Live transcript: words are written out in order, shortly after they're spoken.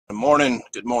Good morning.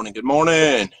 Good morning. Good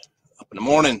morning. Up in the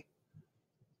morning.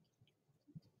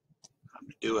 I'm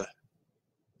going to do a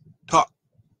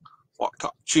walk,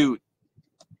 talk, chew,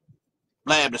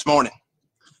 blab this morning.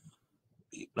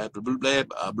 Blab, blue,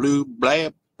 blab, blue,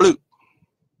 blab, blue.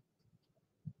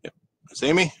 Yep.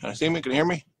 See me? Can you hear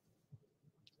me?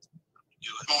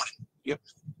 Good morning. Yep.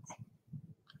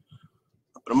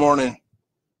 Up in the morning.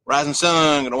 Rising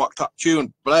sun. Going to walk, talk, chew,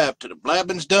 and blab till the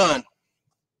blabbing's done.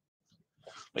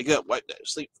 Wake up, wipe that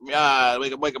sleep from your eyes.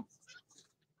 Wake up. Wake up.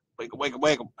 Reveille,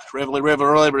 wake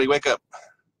up.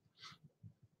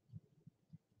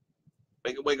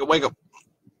 Wake up.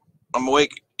 I'm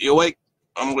awake. You awake?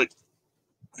 I'm awake.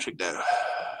 Shake that.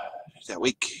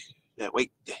 Wake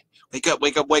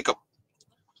up.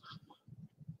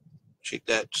 Shake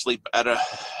that sleep out of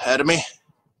me.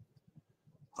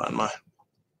 Find my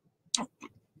up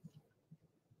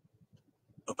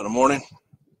in the morning.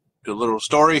 Do a little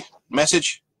story,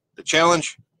 message, the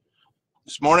challenge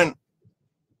this morning.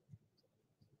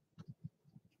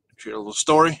 Share a little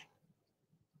story.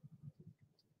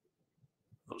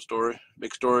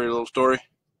 Big story, little story,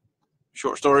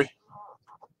 short story.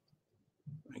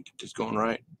 Let me get this going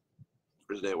right.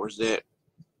 Where's that?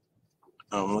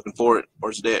 I'm looking for it.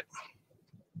 Where's that?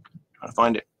 Trying to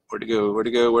find it. Where'd it go?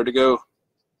 There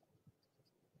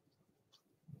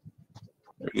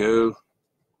we go.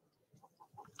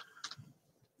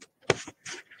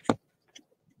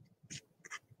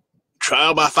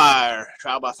 Trial by fire.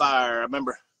 I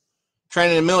remember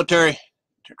training in the military,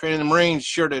 training in the Marines,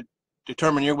 sure to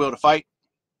determine your will to fight,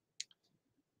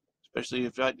 especially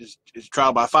if that is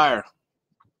trial by fire.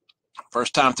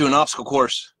 First time through an obstacle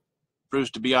course proves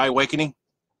to be eye-awakening.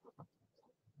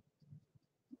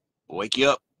 Wake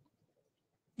you up,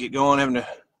 get going, having to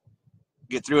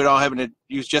get through it all, having to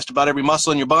use just about every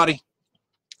muscle in your body.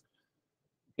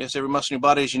 Yes, every muscle in your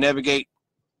body as you navigate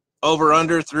over,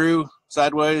 under, through,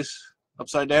 sideways,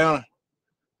 upside down,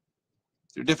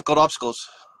 through difficult obstacles,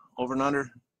 over and under,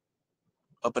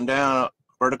 up and down,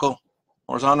 vertical,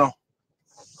 horizontal.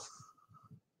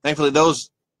 Thankfully, those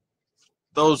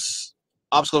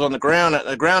obstacles on the ground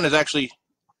is actually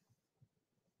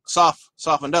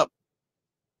softened up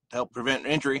to help prevent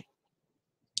injury.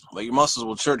 But your muscles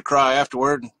will sure to cry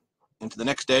afterward into the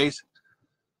next days.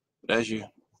 But as you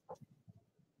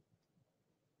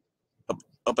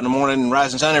up in the morning,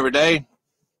 rising sun every day,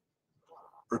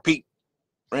 repeat,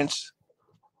 rinse,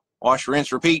 wash,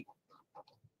 rinse, repeat.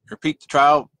 Repeat the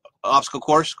trial obstacle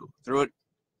course, go through it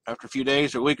after a few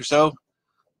days or a week or so. Of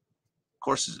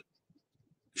course, is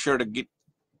sure to get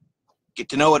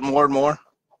to know it more and more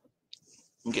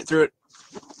and get through it.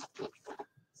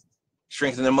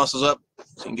 Strengthen the muscles up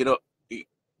so you can get up a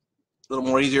little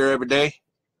more easier every day.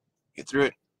 Get through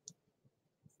it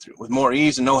with more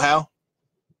ease and know-how.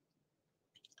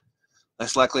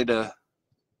 Less likely to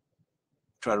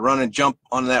try to run and jump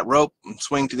on that rope and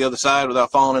swing to the other side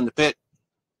without falling in the pit.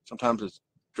 Sometimes it's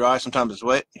dry, sometimes it's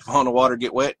wet. You fall in the water,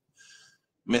 get wet.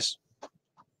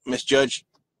 Misjudge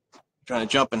trying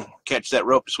to jump and catch that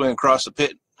rope to swing across the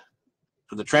pit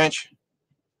for the trench.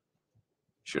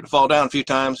 Sure to fall down a few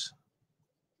times.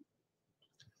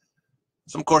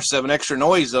 Some courses have an extra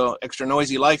noise, though, extra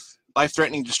noisy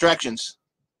life-threatening distractions.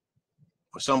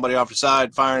 With somebody off the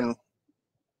side firing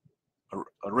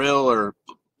a real or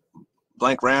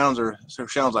blank rounds, or sort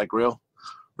of sounds like real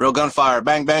gunfire,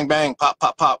 bang, bang, bang, pop,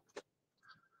 pop, pop.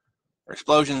 Or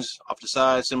explosions off the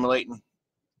side simulating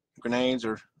grenades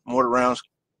or mortar rounds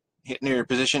hitting near your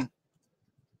position,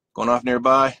 going off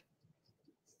nearby.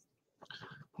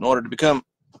 In order to become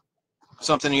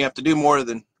something, you have to do more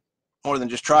than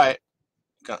just try it.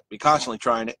 Be constantly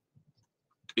trying it.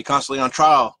 To be constantly on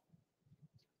trial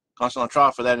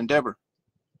for that endeavor.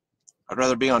 I'd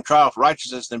rather be on trial for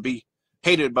righteousness than be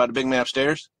hated by the big man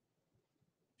upstairs.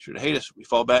 Sure to hate us. We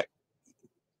fall back,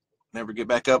 never get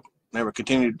back up, never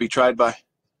continue to be tried by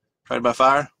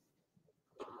fire.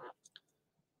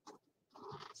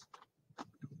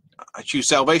 I choose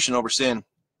salvation over sin.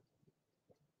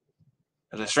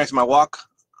 As I strengthen my walk,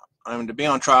 I'm to be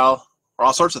on trial for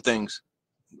all sorts of things.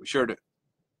 But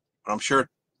I'm sure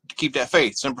to keep that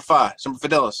faith, semper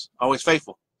fidelis, always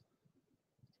faithful.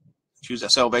 Choose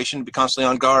that salvation, be constantly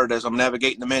on guard as I'm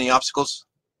navigating the many obstacles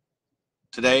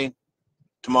today,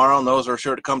 tomorrow, and those are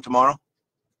sure to come tomorrow.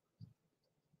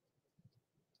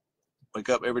 Wake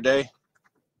up every day,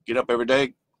 get up every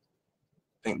day,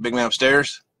 thank the big man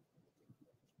upstairs,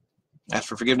 ask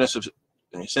for forgiveness of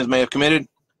any sins may have committed,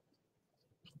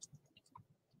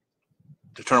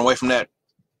 to turn away from that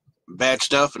bad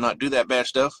stuff and not do that bad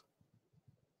stuff.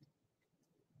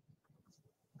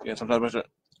 Yeah, sometimes I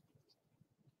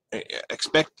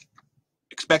expect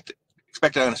expect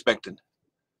the unexpected.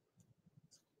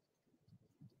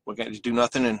 We can't just do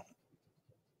nothing and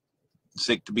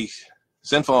seek to be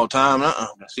sinful all the time.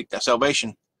 Seek that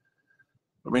salvation.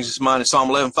 What brings us to mind is Psalm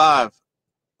 11:5.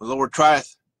 The Lord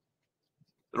trieth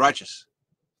the righteous.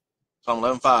 Psalm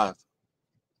 11:5.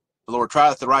 The Lord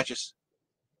trieth the righteous.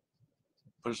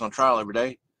 Put us on trial every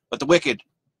day. But the wicked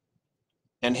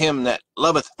and him that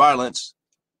loveth violence,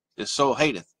 his soul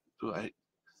hateth.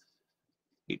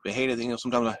 He'd be hated. You know,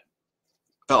 sometimes I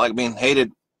felt like being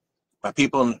hated by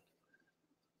people in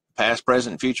past,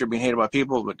 present, and future, being hated by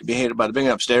people, but to be hated by the being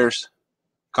upstairs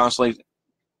constantly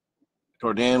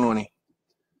toward the end when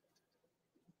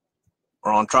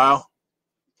we're on trial.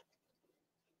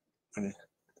 And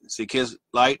seek his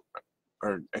light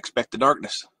or expect the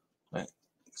darkness. Right?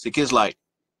 Seek his light.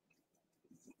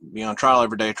 Be on trial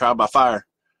every day, trial by fire.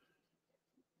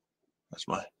 That's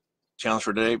my challenge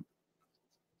for today.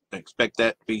 Expect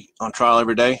that to be on trial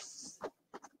every day.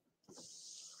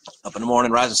 Up in the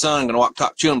morning, rising sun, gonna walk,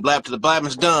 talk, chew, and blab till the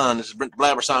blabbing's done. This is Brent the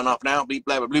Blabber signing off now. Beat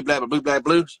blabber, blue blabber, blue blabber,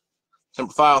 blues.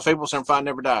 Simplify all fables, simplify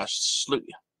never dies. Salute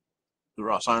you.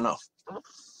 Hoorah, signing off.